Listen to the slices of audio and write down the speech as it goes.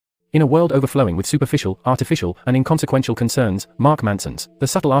In a world overflowing with superficial, artificial, and inconsequential concerns, Mark Manson's The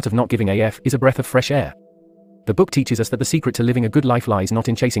Subtle Art of Not Giving a F is a breath of fresh air. The book teaches us that the secret to living a good life lies not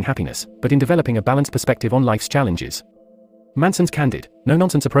in chasing happiness, but in developing a balanced perspective on life's challenges. Manson's candid,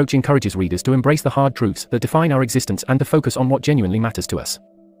 no-nonsense approach encourages readers to embrace the hard truths that define our existence and to focus on what genuinely matters to us.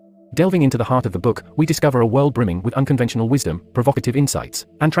 Delving into the heart of the book, we discover a world brimming with unconventional wisdom, provocative insights,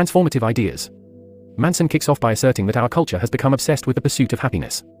 and transformative ideas. Manson kicks off by asserting that our culture has become obsessed with the pursuit of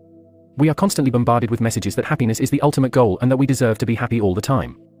happiness. We are constantly bombarded with messages that happiness is the ultimate goal and that we deserve to be happy all the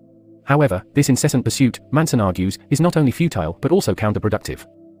time. However, this incessant pursuit, Manson argues, is not only futile but also counterproductive.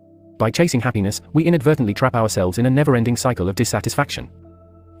 By chasing happiness, we inadvertently trap ourselves in a never-ending cycle of dissatisfaction.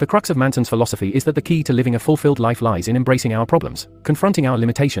 The crux of Manson's philosophy is that the key to living a fulfilled life lies in embracing our problems, confronting our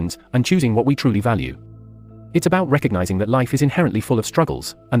limitations, and choosing what we truly value. It's about recognizing that life is inherently full of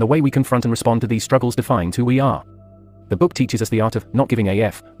struggles, and the way we confront and respond to these struggles defines who we are. The book teaches us the art of not giving a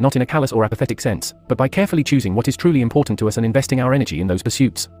F, not in a callous or apathetic sense, but by carefully choosing what is truly important to us and investing our energy in those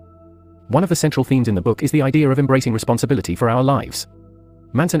pursuits. One of the central themes in the book is the idea of embracing responsibility for our lives.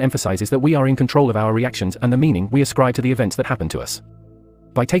 Manson emphasizes that we are in control of our reactions and the meaning we ascribe to the events that happen to us.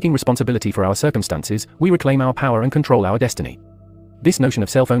 By taking responsibility for our circumstances, we reclaim our power and control our destiny. This notion of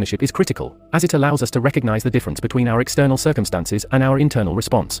self-ownership is critical, as it allows us to recognize the difference between our external circumstances and our internal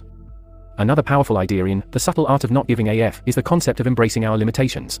response. Another powerful idea in The Subtle Art of Not Giving a F is the concept of embracing our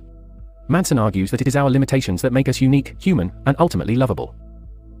limitations. Manson argues that it is our limitations that make us unique, human, and ultimately lovable.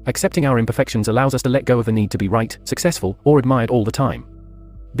 Accepting our imperfections allows us to let go of the need to be right, successful, or admired all the time.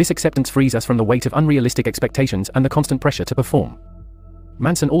 This acceptance frees us from the weight of unrealistic expectations and the constant pressure to perform.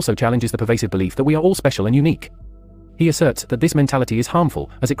 Manson also challenges the pervasive belief that we are all special and unique. He asserts that this mentality is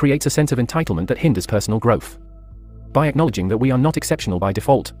harmful as it creates a sense of entitlement that hinders personal growth. By acknowledging that we are not exceptional by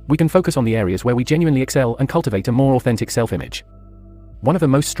default, we can focus on the areas where we genuinely excel and cultivate a more authentic self-image. One of the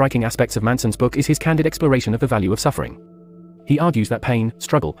most striking aspects of Manson's book is his candid exploration of the value of suffering. He argues that pain,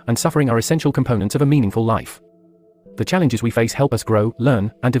 struggle, and suffering are essential components of a meaningful life. The challenges we face help us grow,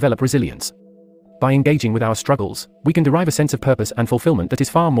 learn, and develop resilience. By engaging with our struggles, we can derive a sense of purpose and fulfillment that is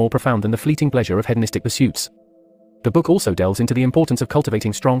far more profound than the fleeting pleasure of hedonistic pursuits. The book also delves into the importance of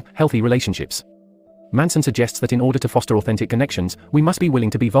cultivating strong, healthy relationships. Manson suggests that in order to foster authentic connections, we must be willing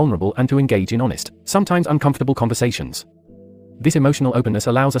to be vulnerable and to engage in honest, sometimes uncomfortable conversations. This emotional openness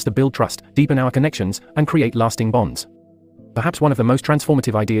allows us to build trust, deepen our connections, and create lasting bonds. Perhaps one of the most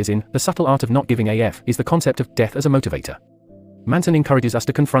transformative ideas in The Subtle Art of Not Giving a F is the concept of death as a motivator. Manson encourages us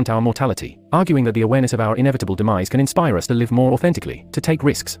to confront our mortality, arguing that the awareness of our inevitable demise can inspire us to live more authentically, to take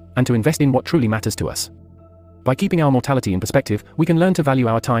risks, and to invest in what truly matters to us. By keeping our mortality in perspective, we can learn to value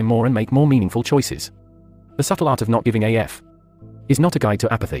our time more and make more meaningful choices. The Subtle Art of Not Giving a F is not a guide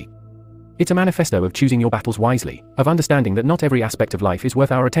to apathy. It's a manifesto of choosing your battles wisely, of understanding that not every aspect of life is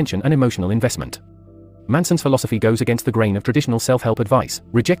worth our attention and emotional investment. Manson's philosophy goes against the grain of traditional self-help advice,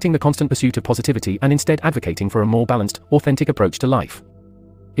 rejecting the constant pursuit of positivity and instead advocating for a more balanced, authentic approach to life.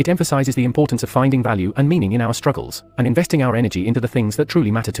 It emphasizes the importance of finding value and meaning in our struggles, and investing our energy into the things that truly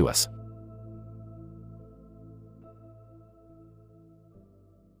matter to us.